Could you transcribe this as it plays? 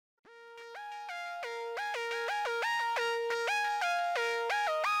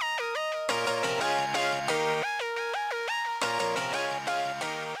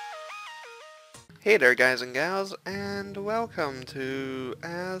Hey there guys and gals, and welcome to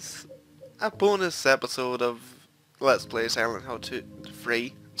a bonus episode of Let's Play Silent Hill 2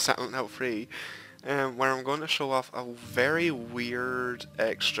 Free, Silent Hill Free, where I'm going to show off a very weird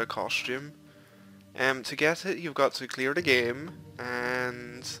extra costume. To get it you've got to clear the game,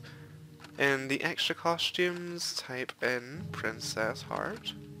 and in the extra costumes type in Princess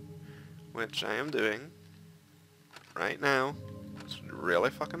Heart, which I am doing right now. It's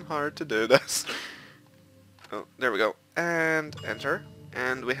really fucking hard to do this. Oh, there we go. And enter.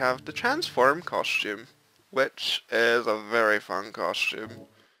 And we have the transform costume, which is a very fun costume.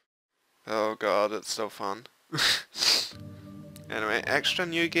 Oh god, it's so fun. Anyway, extra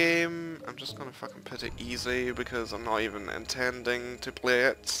new game. I'm just gonna fucking put it easy because I'm not even intending to play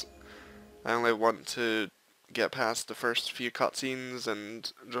it. I only want to get past the first few cutscenes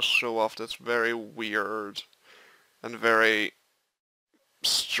and just show off this very weird and very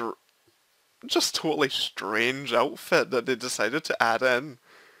just totally strange outfit that they decided to add in.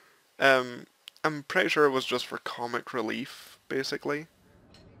 I'm pretty sure it was just for comic relief, basically.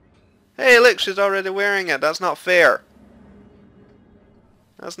 Hey, look, she's already wearing it. That's not fair.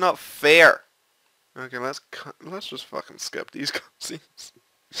 That's not fair. Okay, let's just fucking skip these cutscenes.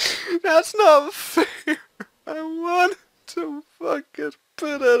 That's not fair. I want to fucking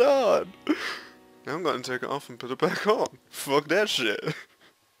put it on. Now I'm gonna take it off and put it back on. Fuck that shit.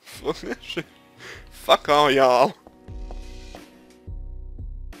 Fuck that shit. Fuck all y'all.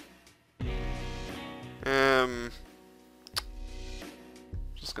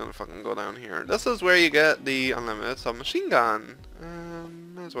 Just gonna fucking go down here. This is where you get the Unlimited Submachine Gun.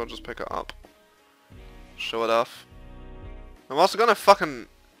 Might as well just pick it up. Show it off. I'm also gonna fucking...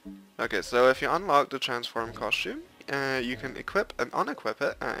 Okay, so if you unlock the transform costume, you can equip and unequip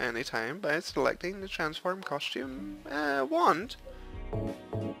it at any time by selecting the transform costume wand.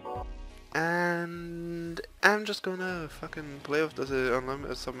 And I'm just gonna fucking play with the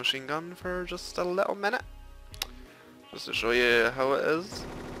Unlimited Submachine Gun for just a little minute. Just to show you how it is.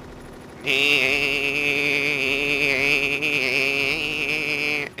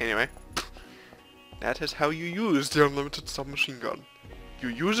 Anyway, that is how you use the Unlimited Submachine Gun. You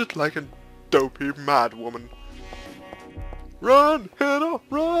use it like a dopey mad woman. Run, Hannah,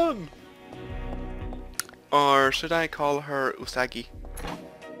 run! Or should I call her Usagi?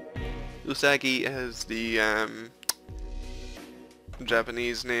 Usagi is the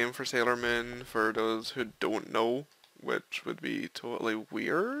Japanese name for Sailor Moon, for those who don't know, which would be totally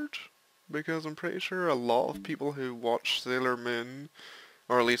weird, because I'm pretty sure a lot of people who watch Sailor Moon,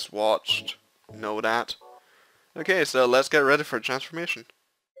 or at least watched, know that. Okay, so let's get ready for transformation.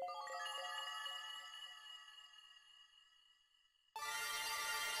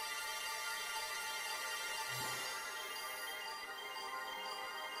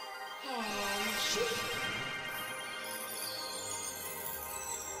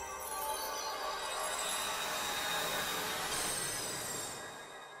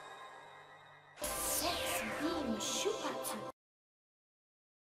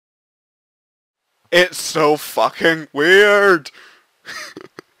 It's so fucking weird!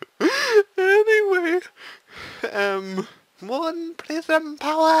 Anyway, one prism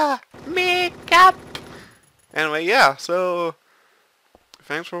power, makeup! Anyway, yeah, so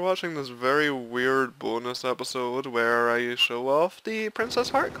thanks for watching this very weird bonus episode where I show off the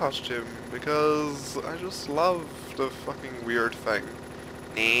Princess Heart costume, because I just love the fucking weird thing.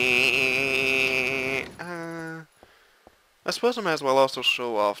 I suppose I might as well also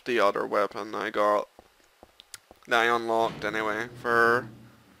show off the other weapon I got, that I unlocked anyway, for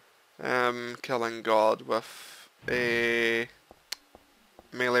killing God with a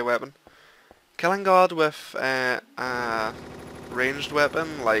melee weapon. Killing God with a ranged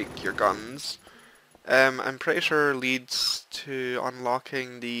weapon, like your guns, I'm pretty sure leads to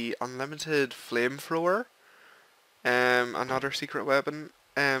unlocking the Unlimited Flamethrower, another secret weapon.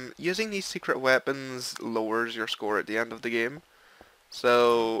 Using these secret weapons lowers your score at the end of the game.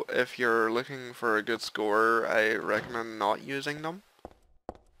 So if you're looking for a good score, I recommend not using them.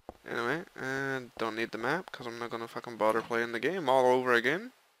 Anyway, don't need the map, because I'm not gonna fucking bother playing the game all over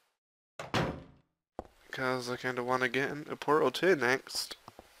again. Because I kinda wanna get into Portal 2 next,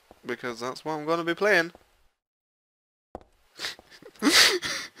 because that's what I'm gonna be playing.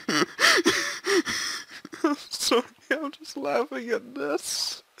 I'm sorry, I'm just laughing at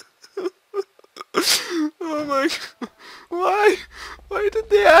this. Oh my god. Why? Why did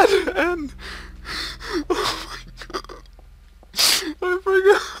they add it in? Oh my god. I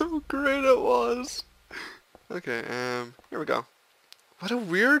forgot how great it was. Okay, here we go. What a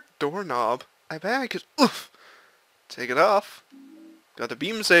weird doorknob. I bet I could, take it off. Got the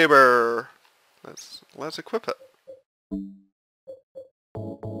Beam Saber. let's equip it.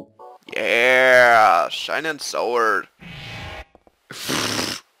 Yeah, shining sword.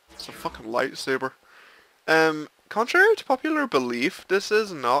 It's a fucking lightsaber. Contrary to popular belief, this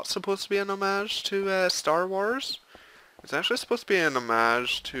is not supposed to be an homage to Star Wars. It's actually supposed to be an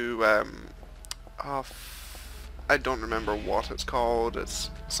homage to I don't remember what it's called. It's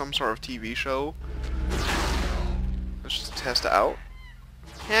some sort of TV show. Let's just test it out.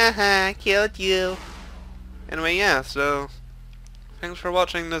 Haha, killed you. Anyway, yeah, so thanks for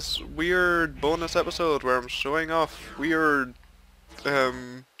watching this weird bonus episode where I'm showing off weird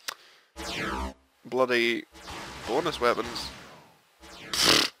bloody bonus weapons.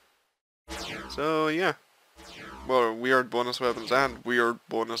 So yeah. Well, weird bonus weapons and weird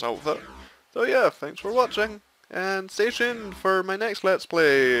bonus outfit. So yeah, thanks for watching. And stay tuned for my next Let's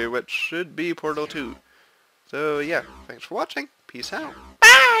Play, which should be Portal 2. So yeah, thanks for watching. Peace out.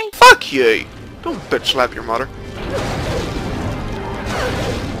 Bye! Fuck you! Don't bitch slap your mother.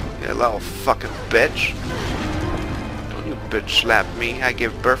 You little fucking bitch. Don't you bitch slap me. I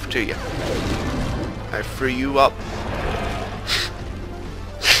give birth to you. I free you up.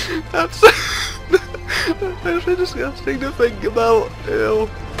 That's actually disgusting to think about. Ew.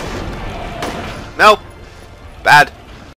 No! Bad.